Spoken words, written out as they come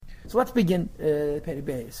So let's begin Perek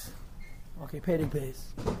Beis. Okay, Perek Beis.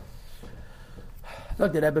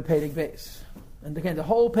 Look, the Rebbe Perek Beis. And again, the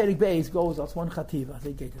whole Perek Beis goes as one chativa.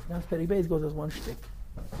 They get it. Now Perek Beis goes as one shtick.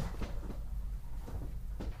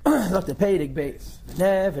 Look, the Perek Beis.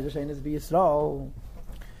 Nefesh Hashem is Yisrael.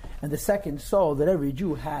 And the second soul that every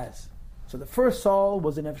Jew has. So the first soul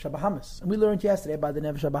was the Nefesh HaBahamis. And we learned yesterday about the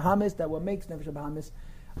Nefesh HaBahamis that what makes Nefesh HaBahamis,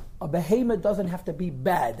 a behemoth doesn't have to be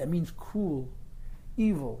bad. That means cruel,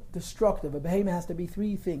 evil, destructive. A behemoth has to be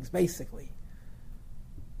three things, basically.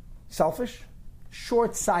 Selfish,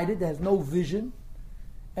 short-sighted, that has no vision,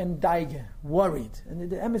 and daige, worried. And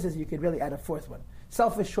the emphasis you could really add a fourth one.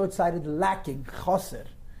 Selfish, short-sighted, lacking, choser,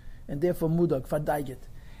 and therefore mudag, verdaiget.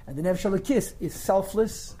 And the Nefesh HaLekis is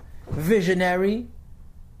selfless, visionary,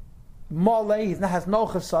 mole, he has no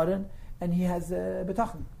chesaron, and he has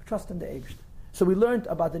betachon, trust in the Eibishter. So we learned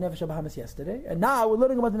about the Nefesh HaBahamis yesterday, and now we're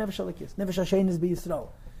learning about the Nefesh HaLekis. Nefesh Hashem is B'Yisrael.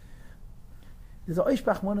 There's a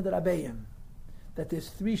Oishbach one of the Rabbeim that there's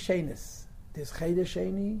three Shenis. There's Cheder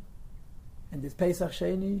Sheni, and there's Pesach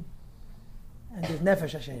Sheni, and there's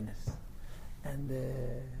Nefesh Hashenis. And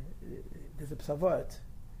there's a Psavot.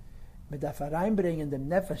 Mit darf reinbringen dem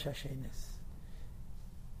Nefesh Hashenis.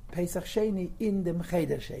 Pesach Sheni in dem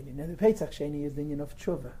Cheder Sheni. Now the Pesach Sheni is the union of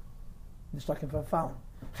Tshuva. It's talking for Fallen.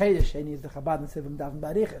 Cheder Sheni is the Chabad and Sivim Davin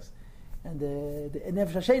Bariches. And the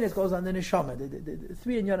Nefesh Hashenis goes on the Neshama. The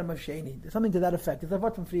three in Yonam of Sheni. There's something to that effect. It's a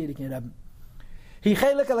word from Friedrich in Rebbe. So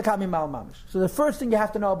the first thing you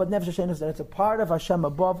have to know about Nefesh Hashem is that it's a part of Hashem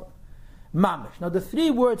above Mamish. Now the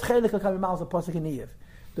three words Chelik L'Kam Imal is a pasuk in Eiv.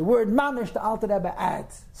 The word Mamish the Alter Rebbe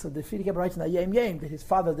adds. So the Friedrich Rebbe writes in the Yem that his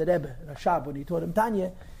father the Rebbe Rashab, when he taught him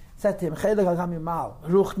Tanya, said to him Chelik L'Kam Imal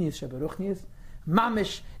Ruchnius Shebe Ruchnius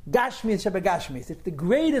Mamish Gashmius Shebe Gashmius. It's the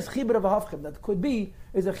greatest chibur of a Havchim that could be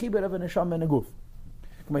is a chibur of a Neshama and a Guf.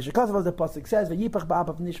 As the pasuk says,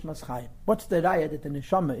 what's the raya that the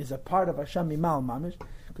neshama is a part of Hashem mimal mamish?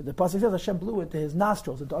 Because the pasuk says Hashem blew into his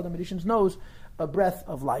nostrils, into other Medicians' nose, a breath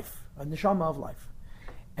of life, a neshama of life.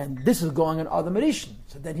 And this is going on other Medicians.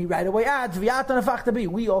 So then he right away adds, we all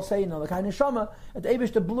say, the kind of neshama that the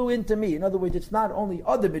Eibishter blew into me. In other words, it's not only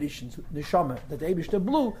other Medicians' neshama that the Eibishter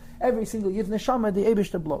blew, every single year's neshama the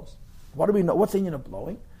Eibishter blows. What do we know? What's the union of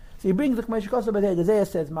blowing? So he brings the K'meshikosa, but the Zayah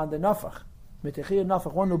says, man the nafach.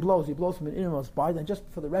 One who blows, he blows from an innermost part. And just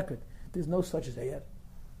for the record, there's no such zayah.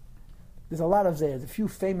 There's a lot of zayahs, a few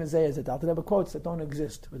famous zayahs that Alter Rebbe quotes that don't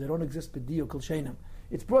exist, but they don't exist b'diyu kol sheinem.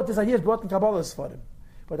 This idea is brought in Kabbalah's for him.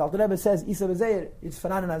 But Alter Rebbe says, Isa b'zayah, it's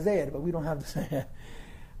fanan and azayah, but we don't have the zayah.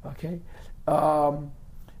 Okay?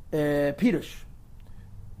 Pirush.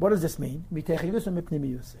 What does this mean?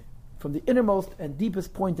 From the innermost and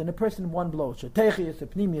deepest point in a person, one blows.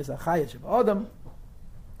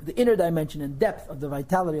 The inner dimension and depth of the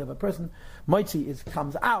vitality of a person, moitzi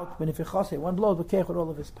comes out when if one blows with all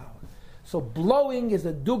of his power. So blowing is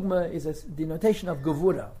a dogma, is a denotation of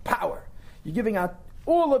gevura, power. You're giving out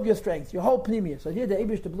all of your strength, your whole pneumius. So here the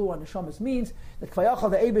Eibishter blew on the Shamas means that Kvayachal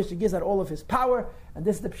the Eibishter gives out all of his power, and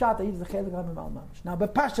this is the pshat that he is the chelik hamimal mamish. Now,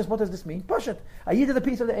 but Pashtus, what does this mean? Pashat. A yid is a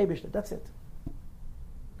piece of the Eibishter. That's it.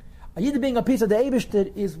 A yid being a piece of the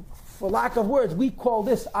Eibishter is, for lack of words, we call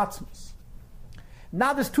this atzmus.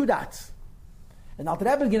 Now there's two dots. And Alter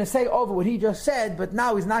Rebbe is going to say over what he just said, but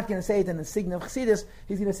now he's not going to say it in the sign of Chassidus,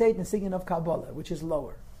 he's going to say it in the sign of Kabbalah, which is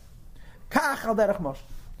lower. Kach al derech moshe.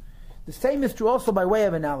 The same is true also by way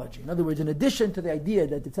of analogy. In other words, in addition to the idea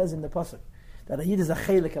that it says in the pasuk that a yid is a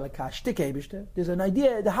chelik elakah shtik eibishter, there's an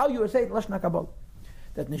idea that how you would say it lashna Kabbalah,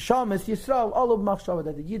 that neshamis Yisrael all of machshava,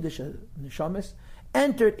 that the Yiddish neshamis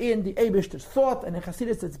entered in the eibishter's thought, and in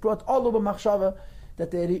Chassidus it's brought all over machshava, that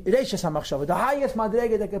the Reishas HaMachshava, the highest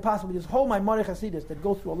madrega that could possibly, this whole Maimonic Hasidus that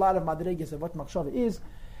goes through a lot of madregas of what Machshava is,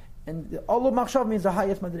 and all of Machshava means the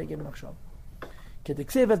highest madrega in Machshava.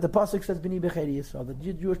 Kislev, as the pasuk says, B'ni B'chei Yisrael, the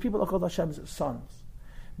Jewish people are called Hashem's sons.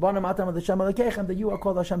 B'nam atam of the Shem Alekechem, that you are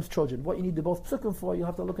called Hashem's children. What you need the both psukim for, you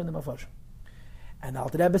have to look in the Mafarshim. And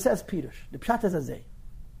Alter Rebbe says, Pirush, the pshat is azay,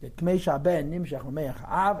 that Kmeisha ben nimshach l'meich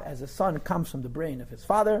av, as a son comes from the brain of his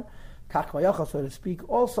father, so to speak,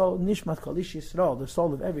 also Nishmat Kolish Yisrael, the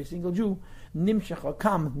soul of every single Jew, Nimshach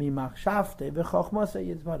Kam Mimachshavte V'Chochmasa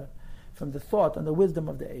Yitzvara, from the thought and the wisdom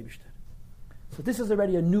of the Eibishter. So this is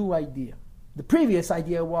already a new idea. The previous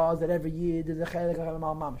idea was that every year there's a Chelik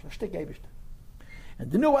HaMal Mamish, a shtik Eibishter.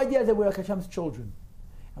 And the new idea is that we're Hashem's children.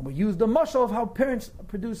 And we use the mashal of how parents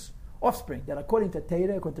produce offspring, that according to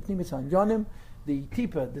Torah, according to Pnimis HaYonim, the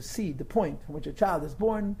tipa, the seed, the point from which a child is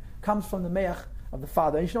born, comes from the meach of the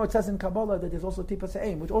father. And you know it says in Kabbalah that there's also tipa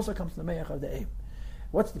se'im, which also comes from the meach of the aim.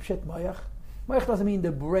 What's the pshet mayach? Mayach doesn't mean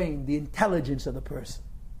the brain, the intelligence of the person.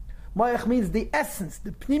 Moich means the essence,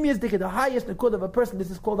 the pnimius, the highest nikud of a person.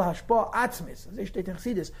 This is called the hashpah atzmis. As steht in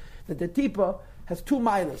Chassidus, that the tipa has two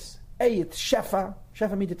milas. A, it's shefa.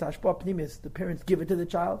 Shefa means it's hashpah pnimius. The parents give it to the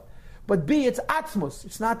child. But B, it's atzmus.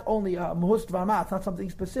 It's not only a muhust v'ama. It's not something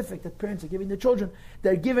specific that parents are giving the children.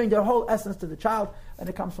 They're giving their whole essence to the child, and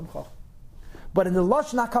it comes from choch. But in the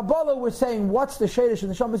Lashon HaKabbalah, we're saying, what's the shadish in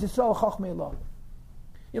the Neshama Yisrael Chochmei Elah?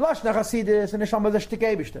 In Lashon HaChasidus, the Neshama is a shtik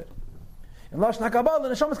Eibishter. In Lashon HaKabbalah, the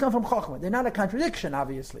Neshamas come from Chochmah. They're not a contradiction,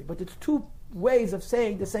 obviously, but it's two ways of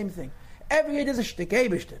saying the same thing. Every yid is a shtik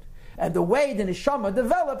Eibishter. And the way the Neshama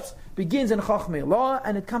develops begins in Chochmei Elah,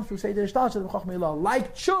 and it comes through Seder Ishtalshet of Chochmei Elah.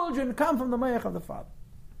 Like children come from the Mayach of the Father.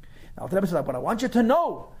 Now, the Rebbe says, but I want you to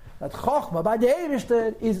know that Chochmah by the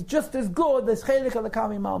Eibishter is just as good as Chelik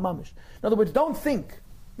Alakami Mal Mamish. In other words, don't think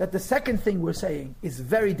that the second thing we're saying is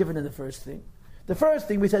very different than the first thing. The first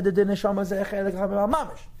thing we said that the Neshama is Chelik Alakami Mal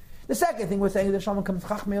Mamish. The second thing we're saying is that Neshama comes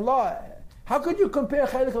Chochmei Elah. How could you compare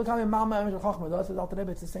Chelik Alakami Mal Mamish and Chochmah Elah? Says Alter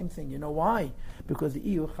Rebbe, it's the same thing. You know why? Because the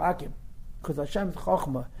Iyu Chakim, because Hashem's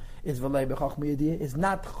Chochmah is V'lei B'Chochmah Yediyah, is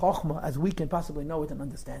not Chochmah as we can possibly know it and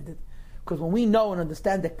understand it. Because when we know and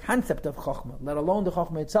understand the concept of Chochmah, let alone the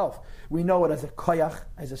Chochmah itself, we know it as a koyach,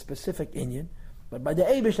 as a specific inyan. But by the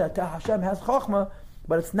Eibishter, Hashem has Chochmah,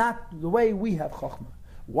 but it's not the way we have Chochmah.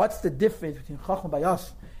 What's the difference between Chochmah by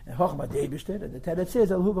us and Chochmah by the Eibishter? And the Teretz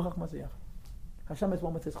says, Elhu b'Chochmah zeyach. Hashem is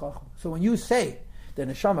one with his Chochmah. So when you say the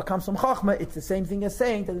Neshama comes from Chochmah, it's the same thing as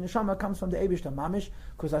saying that the Neshama comes from the Eibishter Mamish,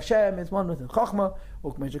 because Hashem is one with his Chochmah,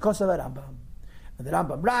 Ukmei Shekosav Rambam. And the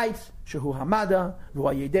Rambam writes, Shehu Hamada,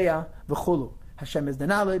 V'hu Yedeya, V'chulu. Hashem is the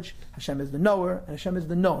knowledge, Hashem is the knower, and Hashem is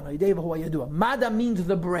the known. Yedeya V'hu Yedua. Mada means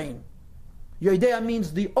the brain. Yedeya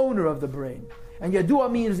means the owner of the brain. And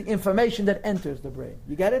Yedua means the information that enters the brain.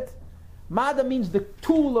 You get it? Mada means the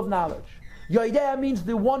tool of knowledge. Yedeya means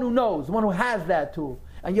the one who knows, the one who has that tool.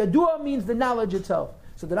 And Yedua means the knowledge itself.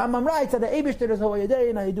 So the Rambam writes that the Eibishter is Hu Yedeya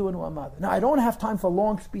and Yedua and Hu Hamada. Now I don't have time for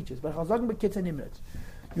long speeches, but Chazak B'Kitz and Imretz.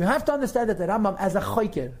 You have to understand that the Rambam as a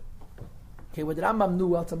chayker, okay, what the Rambam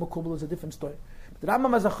knew, El Tzamukubal is a different story. But the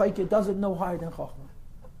Rambam as a chayker doesn't know higher than Chochmah.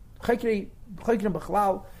 Chayker and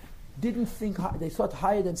Bechlal didn't think, they thought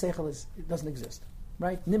higher than Seichel it doesn't exist.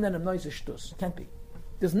 Right? Nimnan and Noise is Shtus. It can't be.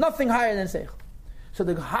 There's nothing higher than Seichel. So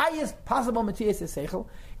the highest possible material is Seichel,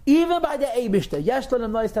 even by the Eibishter, Yeshlan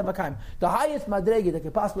and Noise Tavakayim. The highest madregi that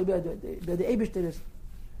could possibly be, the Eibishter is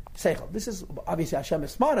Seichel. This is, obviously Hashem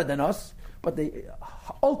is smarter than us, but the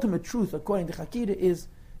ultimate truth, according to Chakira, is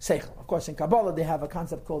Seichel. Of course, in Kabbalah, they have a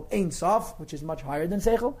concept called Ein Sof, which is much higher than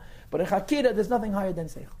Seichel. But in Chakira, there's nothing higher than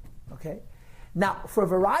Seichel. Okay? Now, for a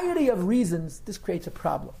variety of reasons, this creates a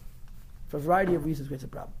problem. For a variety of reasons, it creates a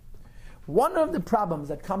problem. One of the problems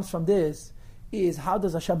that comes from this is, how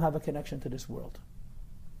does Hashem have a connection to this world?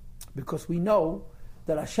 Because we know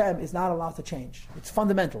that Hashem is not allowed to change. It's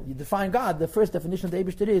fundamental. You define God, the first definition of the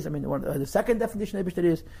Eibishter is, the second definition of the Eibishter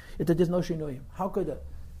is that there's no shinuyim. How could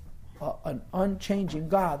an unchanging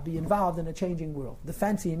God be involved in a changing world? The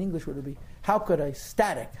fancy in English would be, how could a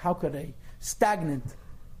stagnant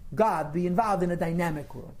God be involved in a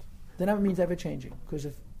dynamic world? That never means ever changing. Because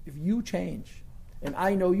if you change, and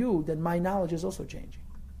I know you, then my knowledge is also changing.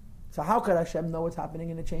 So how could Hashem know what's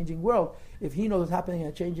happening in a changing world? If He knows what's happening in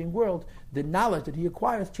a changing world, the knowledge that He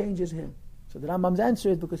acquires changes Him. So the Rambam's answer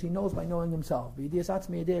is because He knows by knowing Himself.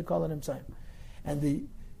 And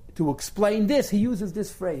to explain this, He uses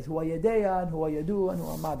this phrase, Hu Yedeya, and Hu Yadu, and Hu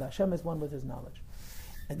Hamada. Hashem is one with His knowledge.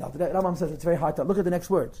 And the Rambam says it's very hard to look at the next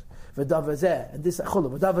words. And this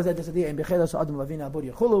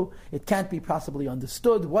it can't be possibly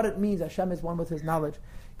understood. What it means, Hashem is one with His knowledge.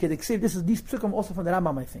 This is these psukim also from the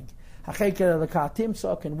Rambam, I think.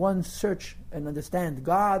 Can one search and understand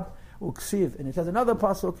God? And it says another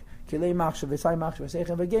pasuk, and Hashem's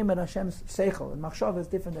seichel and machshav is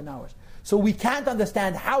different than ours. So we can't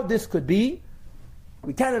understand how this could be.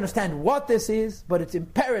 We can't understand what this is, but it's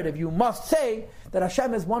imperative. You must say that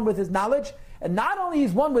Hashem is one with His knowledge, and not only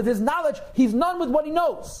is one with His knowledge, He's none with what He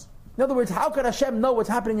knows. In other words, how could Hashem know what's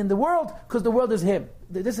happening in the world? Because the world is Him.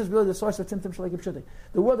 This is really the source of Tzimtzum Shalei Kipshuti.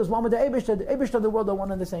 The world is one with the Eibishter. The Eibishter and the world are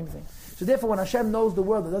one and the same thing. So therefore, when Hashem knows the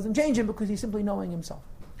world, it doesn't change Him because He's simply knowing Himself.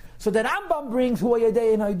 So the Rambam brings Hu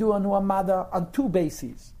Yedei and Haidu and Hu Hamada on two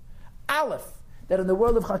bases. Aleph, that in the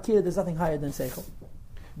world of Chakir there's nothing higher than Seichel.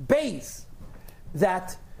 Base,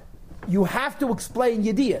 that you have to explain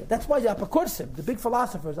Yediyah. That's why the Apakursim, the big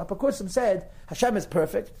philosophers, Apakursim said Hashem is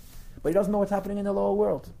perfect, but He doesn't know what's happening in the lower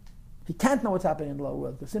world. He can't know what's happening in the lower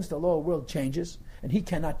world, because since the lower world changes, and He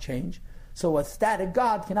cannot change, so a static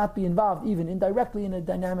God cannot be involved even indirectly in a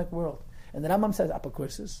dynamic world. And the Rambam says,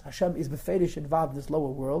 Apakursis, Hashem is beferish involved in this lower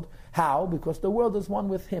world. How? Because the world is one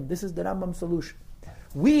with Him. This is the Rambam's solution.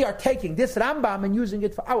 We are taking this Rambam and using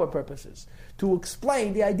it for our purposes to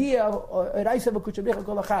explain the idea of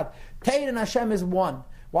Teir and Hashem is one.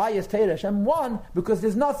 Why is Teir Hashem one? Because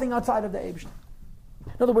there's nothing outside of the Eibishter.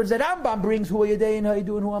 In other words, the Rambam brings Hu Yedei and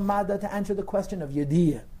Ha'idu and Hu Amada to answer the question of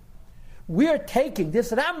Yediyah. We're taking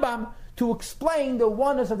this Rambam to explain the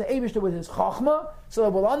oneness of the Eibishter with his Chachma, so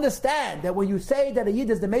that we'll understand that when you say that a Yid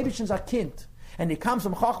is the Meibishter's Akint, and it comes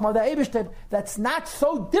from Chachma the Eibishter, that's not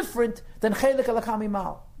so different than Chelik Elakam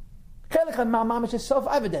Imal. Chelik Imal Mamish is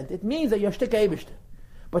self-evident. It means that you're Shtik Eibishter.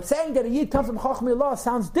 But saying that a Yid comes from Chachma Allah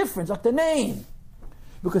sounds different, like the name.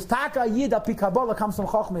 Because Taka Yid Api Kabbalah comes from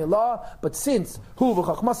Chachma Allah, but since Hu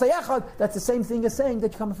V'Chachma Sayachad, that's the same thing as saying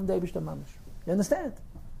that you're coming from the Eibishter Mamish. You understand?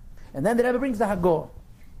 And then the Rebbe brings the Hagor.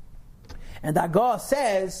 And the Hagor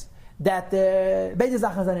says that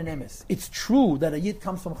it's true that a Yid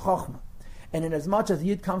comes from Chachma. And in as much as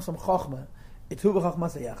Yid comes from Chachma, it's Hu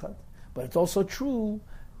V'Chachma Sayachad. But it's also true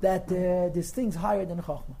that there's things higher than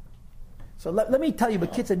Chachma. So let me tell you,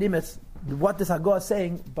 B'Kitzur Nimitz, what this Hagor is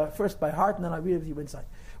saying, but first by heart, and then I'll read it with you inside.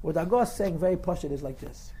 What the Hagor is saying very pashut is like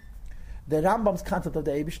this. The Rambam's concept of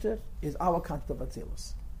the Eibishter is our concept of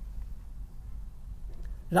Atzilus.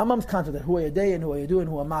 Rambam's concept that Hu Yedei and Hu Yedu and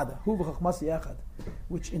Hu Amada, Hu V'Chachma Sayachad,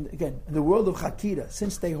 which in the world of Chakira,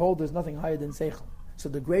 since they hold there's nothing higher than Seichel. So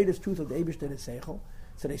the greatest truth of the Eibishter is Seichel.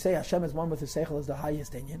 So they say Hashem is one with his Seichel is the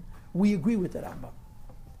highest Inyan. We agree with the Rambam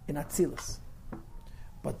in Atzilus.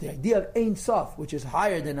 But the idea of Ein Sof, which is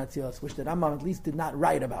higher than Atzilus, which the Rambam at least did not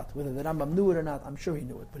write about, whether the Rambam knew it or not, I'm sure he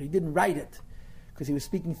knew it, but he didn't write it because he was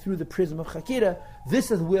speaking through the prism of Chakira.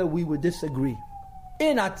 This is where we would disagree.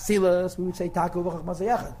 In Atzilus, we would say Taku V'Chachma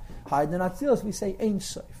Sayachad. Higher than Atzilus, we say Ein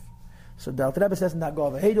Sof. So the Alter Rebbe says in that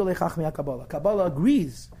Hagor, Kabbalah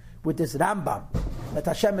agrees with this Rambam that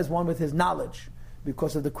Hashem is one with his knowledge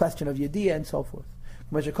because of the question of Yediyah and so forth.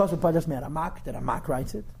 That Ramak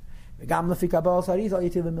writes it. That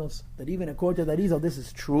even according to the Arizal, this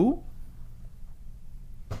is true.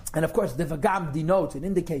 And of course, the Vagam denotes, it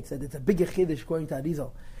indicates that it's a bigger Chiddush according to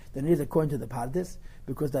Arizal than it is according to the Pardes,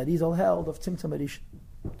 because the Arizal held of Tzimtzum Arish.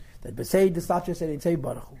 That Beseid the Satcher said in Tzei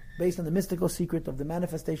Baruch Hu, based on the mystical secret of the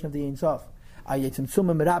manifestation of the Ein Sof, Ayet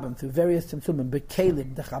Tzimtzumim Rabim, through various Tzimtzumim,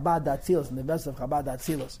 Bekelim, the Chabad Atzilus, and the vessel of Chabad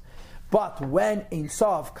Atzilus. But when Ein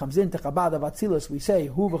Sof comes into Chabad of Atzilus, we say,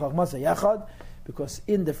 Hu V'Chachma Sayachad, because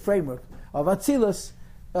in the framework of Atzilus,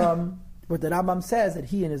 what the Rambam says, that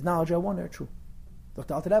he and his knowledge are one, are true.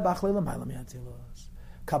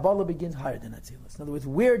 Kabbalah begins higher than Atzilus. In other words,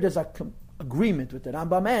 where does our agreement with the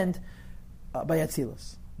Rambam end? By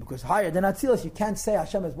Atzilus. Because higher than Atzilus, you can't say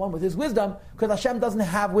Hashem is one with his wisdom, because Hashem doesn't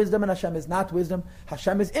have wisdom and Hashem is not wisdom.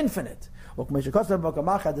 Hashem is infinite.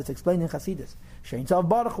 That's explained in Chassidus.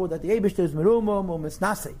 That the Eibishter is merumum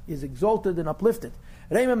u'misnasei, is exalted and uplifted.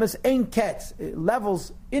 Reimim is ein ketz,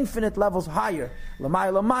 levels, infinite levels higher.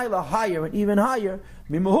 L'mayla higher and even higher.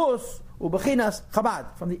 Mimuhus u'bechinas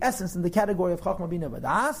chabad, from the essence and the category of Chachma Bina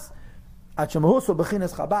V'das. Achemahus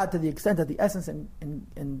u'bechinas chabad, to the extent that the essence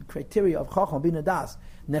and criteria of Chachma Bina Das,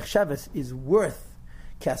 nechsheves, is worth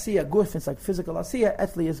Kasiya Gurfins, like physical Asiya,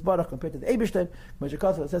 Etli is Barach compared to the Eibishter.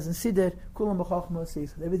 It says in Siddur, Kulam B'Chachma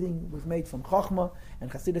says everything was made from Chachma,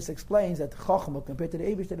 and Chassidus explains that Chachma compared to the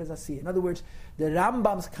Eibishter is Asiya. In other words, the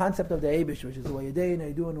Rambam's concept of the Eibishter, which is the Yedei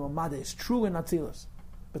and Eidu and Uamada, is true in Atzilus,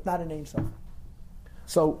 but not in Ein Sof.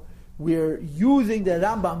 So we're using the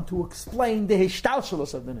Rambam to explain the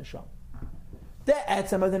Hishtalshalus of the Neshama. The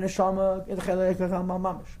Etzem of the Neshama is Chelek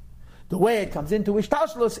Mamash. The way it comes into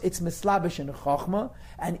Ishtashlus, it's mislabish in Chachma,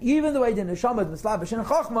 and even the way the Neshama is mislabish in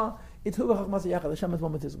Chachma, it's Hu V'Chachma Sayachad. Hashem is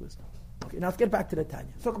one with his wisdom. Okay, now let's get back to the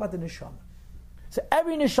Tanya. Let's talk about the Neshama. So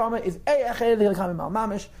every Neshama is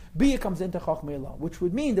Mamish, B, it comes into Chachma Elah, which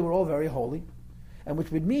would mean they were all very holy, and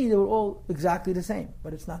which would mean they were all exactly the same,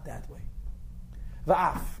 but it's not that way.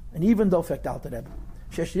 Va'af, and even though Fekt Alter Rebbe,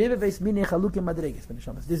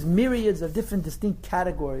 there's myriads of different distinct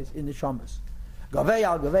categories in the Neshamas.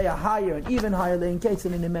 Gaveya, higher and even higher, in case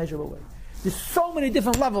in an immeasurable way. There's so many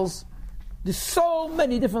different levels. In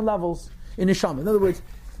Neshama. In other words,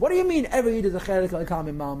 what do you mean every Yid is a Cherek L'Kam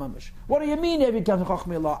in Ma'al Mamash? What do you mean every Yid comes from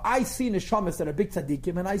Chachmei Allah? I see Neshamas that are big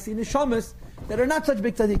tzaddikim, and I see Neshamas that are not such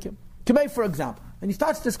big tzaddikim. Kamei, for example. And he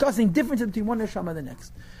starts discussing differences between one Neshama and the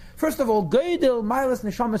next. First of all, Geidel Mailas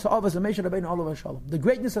Neshamas Avos and Moshe Rabbeinu Olav Shalom. The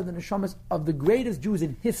greatness of the Neshamas of the greatest Jews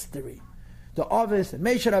in history. The Avos and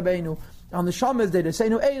Moshe Rabbeinu, on the Neshamas, they say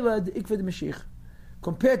no Eila, the Ikved Mashiach,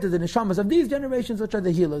 compared to the Neshamas of these generations, which are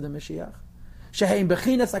the Hila, the Mashiach. sheheim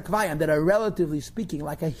bechinas akvayim, that are relatively speaking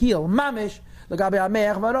like a heel, mamish, l'gabe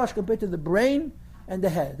hameach v'rosh, compared to the brain and the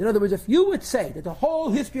head. In other words, if you would say that the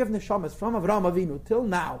whole history of neshamas from Avraham Avinu till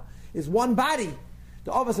now is one body,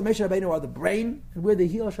 the Avos and Moshe Rabbeinu are the brain, and we're the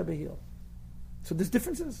heel shall be heel. So there's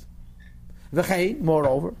differences.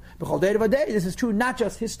 Moreover, this is true not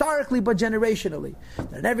just historically but generationally.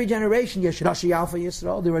 That in every generation, Rashi Alpha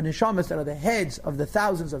Yisrael, there are neshamas that are the heads of the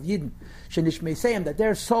thousands of Yidden. Shenishmeisayim, that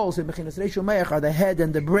their souls in Bechinas Reishu Meich are the head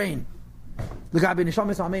and the brain. L'gabi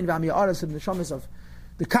neshamas amein v'amiyaras, and neshamas of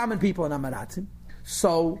the common people in Amaratzim.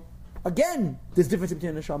 So again, there's difference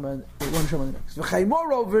between neshama and one neshama and the next.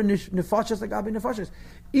 Moreover, nefashas l'gabi nefashas,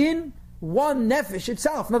 in one nefesh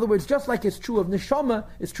itself. In other words, just like it's true of neshama,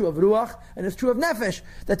 it's true of ruach, and it's true of nefesh,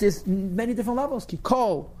 that there's many different levels.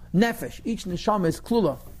 Kikol, nefesh, each neshama is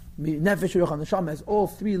klula. Nefesh, ruach, and neshama has all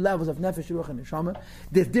three levels of nefesh, ruach, and neshama.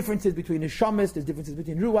 There's differences between neshamas, there's differences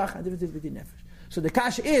between ruach, and differences between nefesh. So the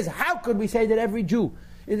kasha is, how could we say that every Jew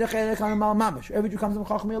is a chelek ha'mal mamish? Every Jew comes from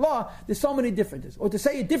Chachmei Allah. There's so many differences. Or to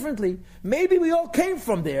say it differently, maybe we all came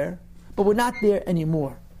from there, but we're not there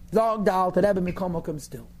anymore. Zog dal terebe mikom okum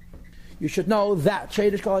still. You should know that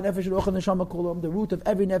Sheidish Kol Nefesh Ruach Neshama Kulam, the root of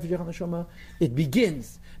every Nefesh Ruach Neshama, it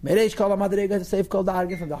begins Mereish Kol Madrega Seif Kol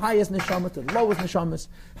Darga, from the highest Neshama to the lowest Neshamas,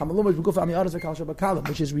 Hamalumish B'Guf Amiyaras V'Kal Shabakalam,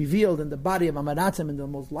 which is revealed in the body of Amaratzim and the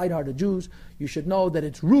most lighthearted Jews. You should know that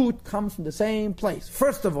its root comes from the same place.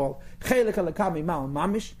 First of all, Chelik Alakami Mal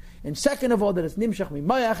Mamish, and second of all, that it's Nimshach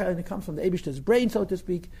Mimayach, and it comes from the Eibishter's brain, so to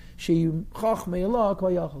speak, Sheim Chachmei Allah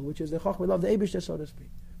Kvayachal, which is the Chachmei Allah of the Eibishter, so to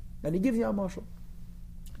speak. And he gives you a marshal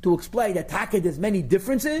to explain that Taka there's many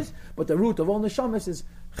differences, but the root of all neshamas is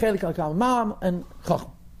chelik al mam and chacham.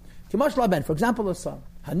 Kimash laben, for example, a son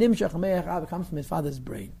hanimshach me'ach av comes from his father's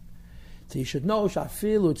brain. So you should know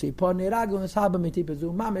shafilu tzipor neiragu neshaba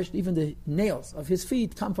mitipezu mamish. Even the nails of his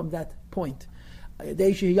feet come from that point.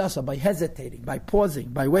 By hesitating, by pausing,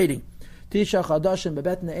 by waiting. Tisha chadashim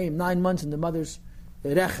bebet ne'im, 9 months in the mother's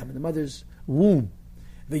rechem, in the mother's womb.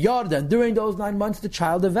 The Yarden, during those 9 months, the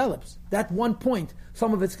child develops. That one point,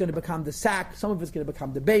 some of it's going to become the sac, some of it's going to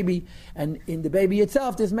become the baby, and in the baby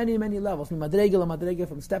itself, there's many, many levels. From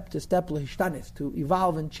step to step, to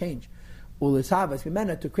evolve and change.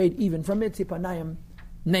 To create even from it,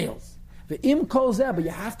 nails. But you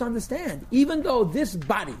have to understand, even though this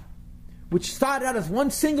body, which started out as one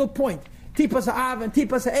single point, tipas ha'av and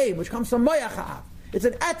tipas ha'ev, which comes from moyach ha'av, it's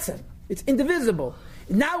an etzem, it's indivisible.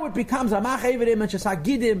 Now it becomes Amach Evidim and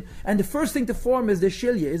Shasagidim, and the first thing to form is the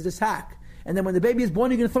shilya, is the sack. And then when the baby is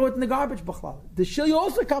born, you're going to throw it in the garbage. The shilya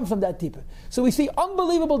also comes from that tipa. So we see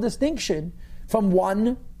unbelievable distinction from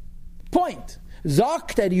one point.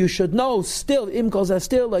 Zak, that you should know, still, imkos are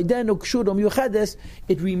still, like denuk shudom yuchedes,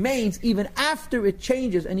 it remains even after it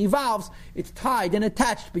changes and evolves, it's tied and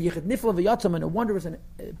attached, but yichet nifla v'yatzam, and a wondrous and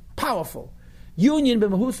powerful union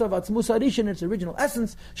b'mahusa v'atzmusa arishin, in its original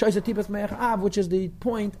essence, shaisa tipas me'ach av, which is the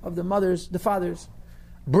point of the father's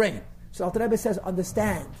brain. So Alter Rebbe says,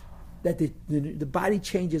 understand that the body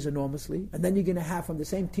changes enormously, and then you're going to have from the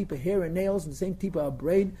same type of hair and nails, and the same type of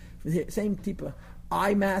brain, the same type of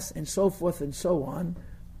eye mass, and so forth and so on.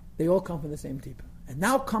 They all come from the same type. And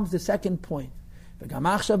now comes the second point. And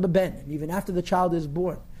even after the child is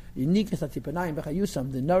born, the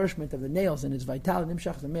nourishment of the nails and its vital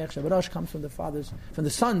comes from the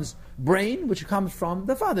son's brain, which comes from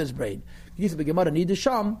the father's brain.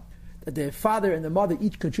 That the father and the mother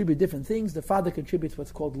each contribute different things. The father contributes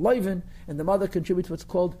what's called loivin, and the mother contributes what's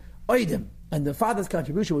called oidim. And the father's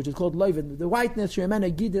contribution, which is called loivin, the whiteness, from the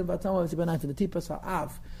tipas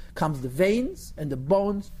ha'av comes the veins and the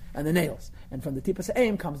bones and the nails. And from the tipas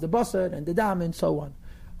ha'em comes the basar and the dam and so on.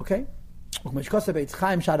 Okay? That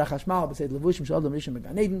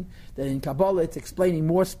in Kabbalah it's explaining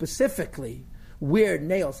more specifically where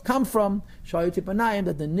nails come from,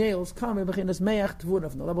 that the nails come from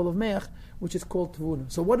the level of meach, which is called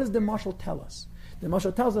tvuna. So what does the mashal tell us? The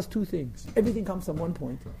mashal tells us two things. Everything comes from one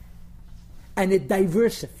point, and it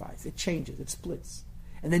diversifies, it changes, it splits.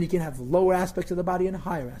 And then you can have lower aspects of the body and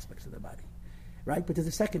higher aspects of the body. Right? But there's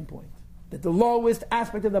a second point, that the lowest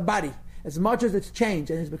aspect of the body, as much as it's changed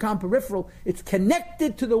and it's become peripheral, it's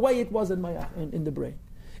connected to the way it was in the brain.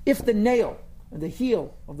 If the nail and the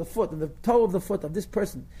heel of the foot and the toe of the foot of this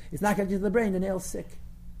person is not connected to the brain, the nail's sick.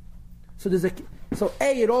 So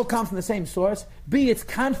A, it all comes from the same source. B, it's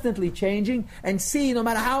constantly changing. And C, no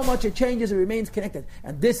matter how much it changes, it remains connected.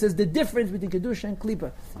 And this is the difference between Kedusha and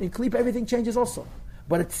Klippa. In Klippa, everything changes also,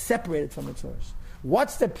 but it's separated from its source.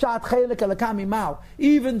 What's the pshat chelik alakami mal?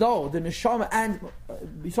 Even though the neshama and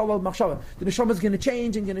the neshama is going to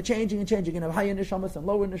change and going to change and change. You're going to have higher neshamas and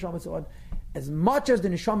lower neshamas and so on. as much as the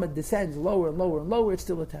neshama descends lower and lower and lower, it's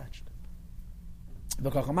still attached.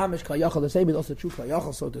 The same is also true,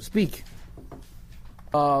 so to speak.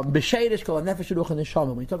 When you talk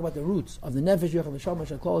about the roots of the nefesh ruach and neshama,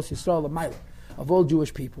 Sheklos Yisrael L'mayla, of all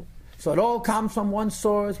Jewish people, so it all comes from one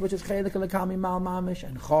source, which is chelik lekami mal mamish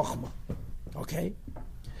and chochma. Okay,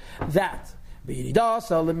 that then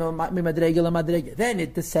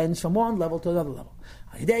it descends from one level to another level.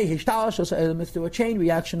 Through a chain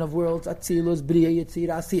reaction of worlds, Atzilus, Bria,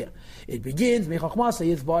 Yitzir, Asir. It begins, it starts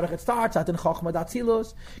at Chochma,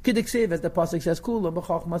 Atzilus, Kidiksiv, as the Pasuk says, Kulam,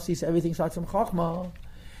 Chochma, everything starts from Chochma.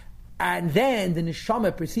 And then the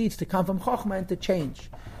Neshama proceeds to come from Chochma and to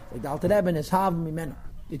change. Like the Alter Rebbe is Hav Mimenu.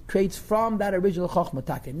 It creates from that original Chochma,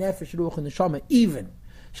 Take, Nefesh, Ruach, and Neshama, even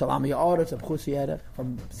Shalom Ya'aretz of Chusiyere,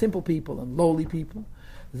 from simple people and lowly people.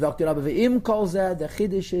 Dr. Rabbi Ve'im calls that, the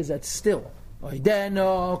Chiddush is that still, they're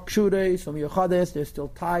still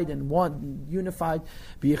tied and one unified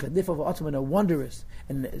in a wondrous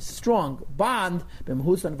and strong bond, and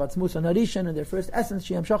their first essence,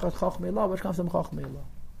 which comes from Chochmah.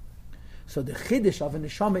 So the Chiddush of a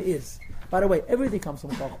Neshama is, by the way, everything comes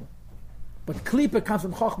from Chochmah. But Klipa comes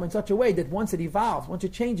from Chochmah in such a way that once it evolves, once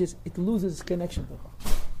it changes, it loses its connection to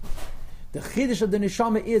Chochmah. The Chiddush of the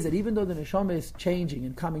Neshama is that even though the Neshama is changing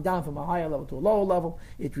and coming down from a higher level to a lower level,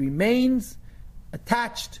 it remains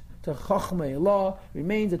attached to Chochmah Elah,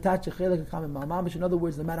 remains attached to Chelik HaKamim Mal Mamish. In other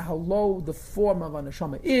words, no matter how low the form of a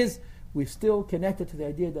Neshama is, we're still connected to the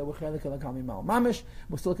idea that we're Chelik HaKamim Mal Mamish.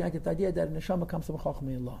 We're still connected to the idea that a Neshama comes from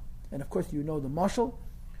Chochmah Elah. And of course, you know the mashal.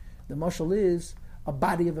 The mashal is a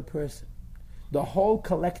body of a person. The whole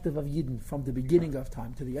collective of Yidden, from the beginning of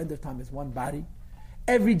time to the end of time, is one body.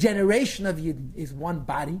 Every generation of Yidden is one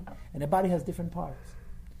body, and a body has different parts.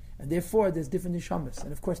 And therefore, there's different neshamas.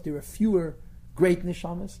 And of course, there are fewer great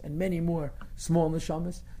neshamas and many more small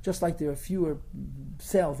neshamas, just like there are fewer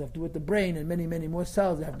cells that have to do with the brain and many, many more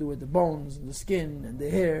cells that have to do with the bones and the skin and the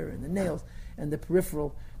hair and the nails and the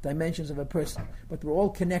peripheral dimensions of a person. But we're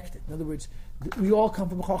all connected. In other words, we all come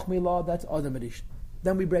from Chochmah Elah, that's Adam Rishon.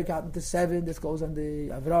 Then we break out into 7, this goes on the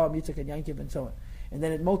Avraham, Yitzchak, and Yaakov, and so on. And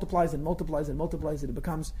then it multiplies and multiplies and multiplies, and it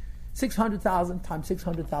becomes 600,000 times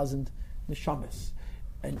 600,000 neshamas.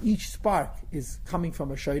 And each spark is coming from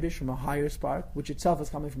a shaydish, from a higher spark, which itself is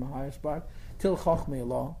coming from a higher spark, till Chochmah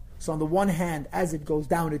Elah. So on the one hand, as it goes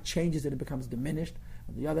down, it changes and it becomes diminished.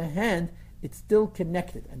 On the other hand, it's still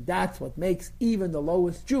connected. And that's what makes even the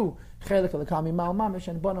lowest Jew, Chelik HaKamim Mal Mamish,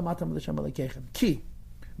 and Bona Matam L'Shem Alekechem. Key.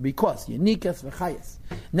 Because Yenikas v'chayas,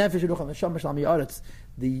 nefesh ruach and neshama shlam ya'aretz,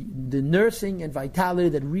 the nursing and vitality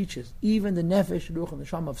that reaches even the nefesh ruach and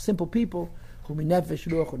neshama of simple people, whom nefesh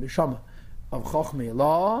ruach and neshama of Chochmah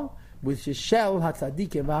Elah, which is shel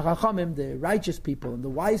hatzadikim v'hachachamim, the righteous people and the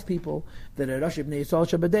wise people that are Rosh Bnei Yisrael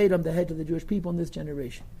Shabbadeidam, the head of the Jewish people in this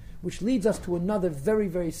generation, which leads us to another very,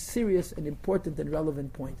 very serious and important and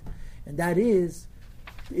relevant point, and that is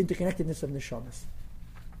the interconnectedness of neshamas.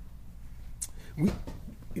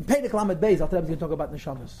 In Perek Lamed Beis, Alter Rebbe is going to talk about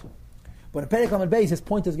neshamas. But in Perek Lamed Beis, his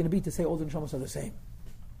point is going to be to say all the neshamas are the same.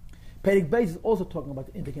 Perek Beis is also talking about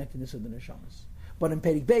the interconnectedness of the neshamas. But in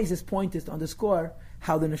Perek Beis, his point is to underscore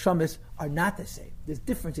how the neshamas are not the same. There's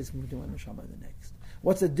differences between one neshama and the next.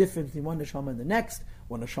 What's the difference between one neshama and the next?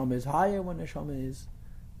 One neshama is higher, one neshama is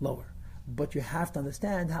lower. But you have to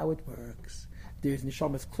understand how it works. There's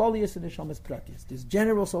neshamas klolius and neshamas pratius. There's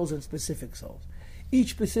general souls and specific souls.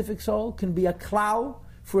 Each specific soul can be a klal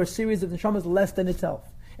for a series of neshamas less than itself.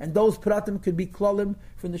 And those pratim could be klolim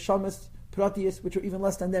for neshamas pratius, which are even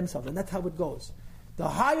less than themselves. And that's how it goes. The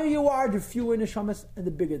higher you are, the fewer neshamas and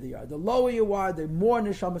the bigger they are. The lower you are, the more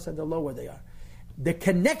neshamas and the lower they are. The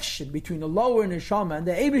connection between the lower neshama and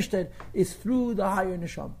the Eibishter is through the higher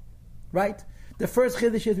neshama. Right? The first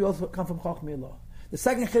chiddush is we all come from Chochmah Elah. The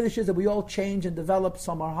second chiddush is that we all change and develop.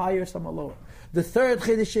 Some are higher, some are lower. The third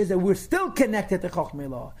chiddush is that we're still connected to Chochmah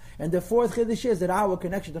Elah. And the fourth chiddush is that our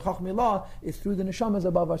connection to Chochmah Elah is through the neshamas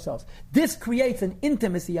above ourselves. This creates an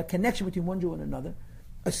intimacy, a connection between one Jew and another,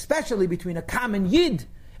 especially between a common Yid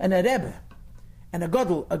and a Rebbe, and a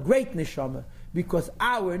Gadol, a great neshama, because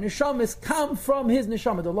our neshamas come from his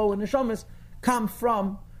neshama. The lower neshamas come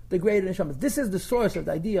from the greater neshamas. This is the source of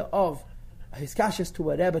the idea of his kashas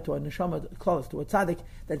to a Rebbe, to a neshama close, to a tzaddik,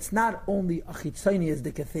 that it's not only a chitzonius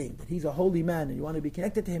dika thing, that he's a holy man and you want to be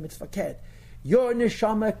connected to him, it's faked. Your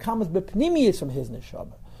neshama comes bepnimius from his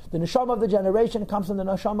neshama. The neshama of the generation comes from the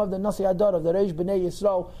neshama of the Nasi Adar, of the Reish B'nai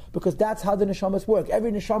Yisrael, because that's how the neshamas work.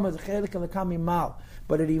 Every neshama is a chelik and a kamim mal,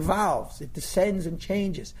 but it evolves, it descends and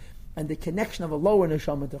changes. And the connection of a lower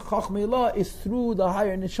neshama to Chachmei Allah is through the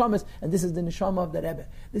higher neshamas, and this is the neshama of the Rebbe.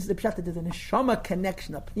 This is the pshat that there's a neshama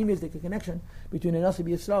connection, a pneumistic connection between the Nasi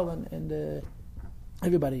Yisrael and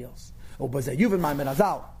everybody else. Obazeh Yuvan Ma'amir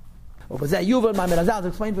Azal. Obazeh Yuvan Ma'amir Azal is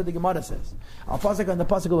explained what the Gemara says. Al Pasuk and the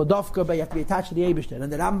Pasuk of Dovka, but you have to be attached to the Eibishter.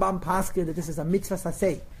 And the Rambam Paskin that this is a mitzvah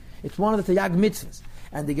saseh. It's one of the Tayag mitzvahs.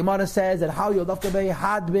 And the Gemara says that how you Dovka Bey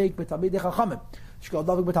hadbik b'talmidei chachamim. Shkol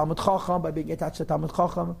Dovka b'talmud chacham by being attached to Talmud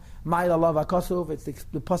chacham. Ma'il Allah v'akasuv. It's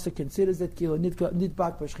the Pasuk considers it kilo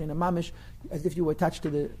nidbak b'shchina mamish, as if you were attached to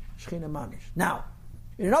the shchina mamish. Now,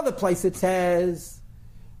 in another place it says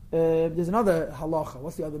there's another halacha.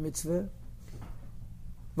 What's the other mitzvah?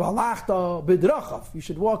 V'halachta b'drachav. You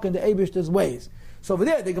should walk in the Eibishter's ways. So over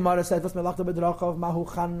there, the Gemara says, "V'smelachta b'drachav mahu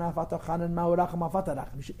channa fatachan mahu racham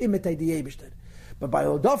afataracham." You should imitate the Eibishter. But by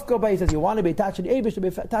Odovka, he says you want to be attached to the Eibishter, be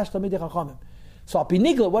attached to Midei Chachamim. So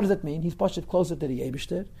Apinigla, what does it mean? He's pushed closer to the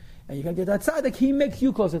Eibishter, and you can get that tzaddik. He makes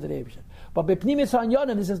you closer to the Eibishter. But B'pnimis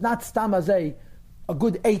Hanyonim, this is not stam azay, a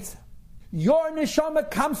good eitzah. Your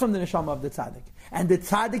neshama comes from the neshama of the tzaddik, and the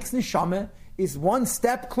tzaddik's neshama is one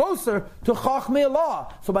step closer to Chachmei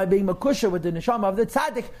Allah. So by being makusher with the neshama of the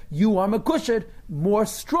tzaddik, you are makusher more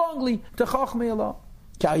strongly to Chachmei Allah.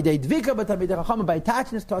 By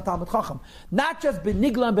attaching this to a Talmud Chacham, not just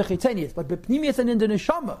benigla and bechitzenius, but bepnimius and in the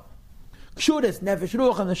neshama. Kshuris, nefesh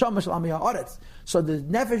ruach and neshama shel ami haaretz. So the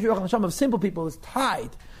nefesh ruach and neshama of simple people is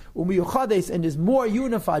tied, umiyuchades, and is more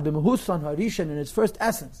unified b'mehusan harishan in its first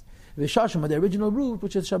essence. V'shashim, the original root,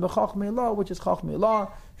 which is Shabbat Chachmei Allah, which is Chachmei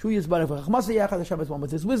Allah. Shu Yisbarach v'chachmasa yachad, Hashem is one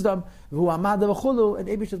with his wisdom. V'hu amada v'chulu, and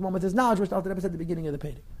Eibush is one with his knowledge, which the Alter Rebbe said at the beginning of the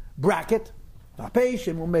page. Bracket. Those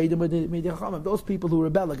people who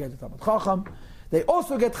rebel against the Talmud Chacham, they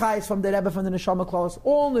also get chayes from the Rebbe, from the neshama clause.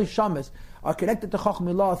 All neshamas are connected to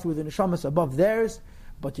Chachmei Allah through the neshamas above theirs,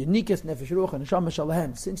 but uniquest nefesh ruach and neshama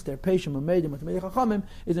shalahem, since their patient u'meidim with Talmidei Chachamim,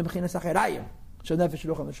 is in bechinas acherayim. So nefesh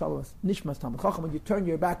ruach and neshama nishmas Talmud Chacham. When you turn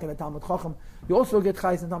your back on the Talmud Chacham, you also get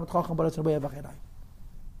chayes in Talmud Chacham, but it's a way of acherayim.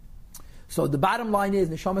 So the bottom line is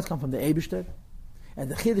neshamas come from the Eibishter. And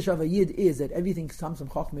the chiddush of a yid is that everything comes from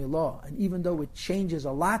Chachmei Allah, and even though it changes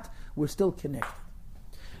a lot, we're still connected.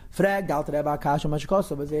 It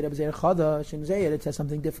says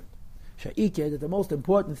something different. That the most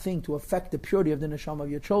important thing to affect the purity of the neshama of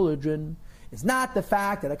your children is not the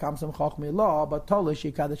fact that it comes from Chachmei Allah, but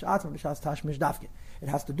it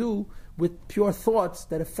has to do with pure thoughts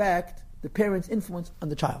that affect the parent's influence on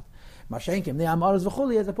the child. As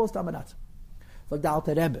opposed to Amanat. Like the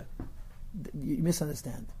Alter Rebbe. You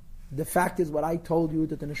misunderstand. The fact is what I told you,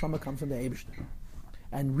 that the neshama comes from the Eibishter.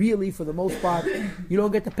 And really, for the most part, you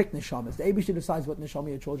don't get to pick neshamas. The Eibishter decides what neshama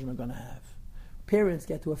your children are going to have. Parents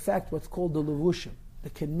get to affect what's called the levushim, the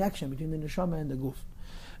connection between the neshama and the guf.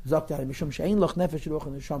 There's no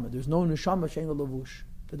neshama she'ein lo levush,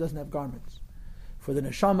 that doesn't have garments. For the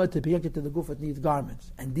neshama to be connected to the guf, it needs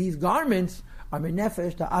garments. And these garments are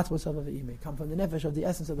menefesh the atzmos of the ime, come from the nefesh of the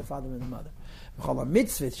essence of the father and the mother. Our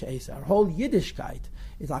whole Yiddishkeit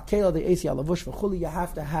is akela the esi alavush v'chuli. You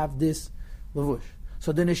have to have this lavush.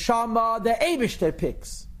 So the neshama, the Eibishter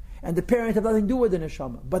picks, and the parent have nothing to do with the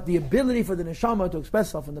neshama. But the ability for the neshama to express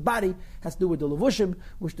itself in the body has to do with the lavushim,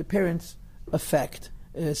 which the parents affect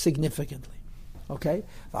significantly. Okay,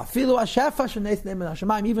 even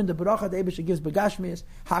the bracha the Eibishter gives begashmius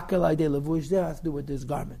hakel aydei lavush, there has to do with this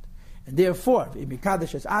garment. And therefore,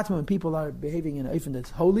 when people are behaving in a way that's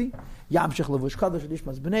holy,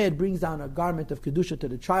 it brings down a garment of kedusha to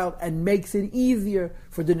the child and makes it easier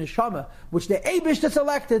for the neshama, which the Eibishter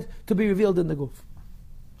selected, to be revealed in the guf.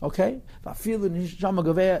 Okay,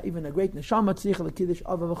 even a great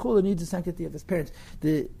neshama needs the sanctity of his parents.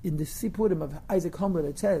 In the Sipurim of Isaac Homler,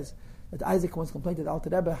 it says that Isaac once complained to the Alter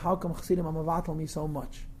Rebbe, "How come Chassidim are mavatal me so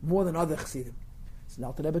much, more than other Chassidim?" So the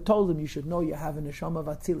Alter Rebbe told him, "You should know you have a neshama of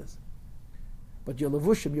Atzilus, but your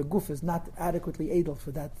levushim, your guf, is not adequately able for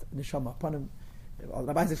that neshama." Upon him,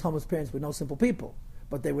 Rabbi Isaac Homer's parents were no simple people,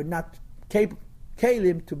 but they were not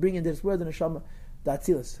kalim to bring in this word the neshama, the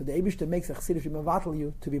Atzilus. So the Eibishter makes a Chassidus mavatal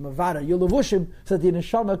you to be mavara your levushim, so that the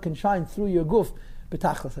neshama can shine through your guf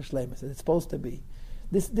b'tachlis hashlemus. It's supposed to be.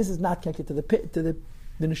 This is not connected to the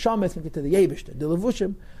neshama is connected to the Eibishter. The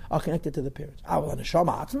levushim are connected to the parents. The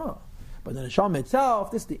neshama atzma, but the neshama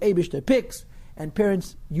itself, this the Eibishter picks, and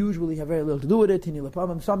parents usually have very little to do with it.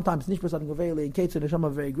 Sometimes nishmas adin in case the neshama,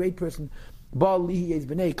 a very great person, Baal Lihi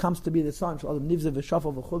B'nei, comes to be the son, a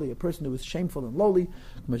person who is shameful and lowly.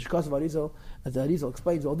 As the Arizal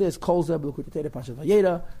explains all this, Kol Zeh B'Lukutei Parshas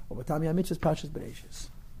Vayera, or Tanya Mitzvahs Parshas Bereishis.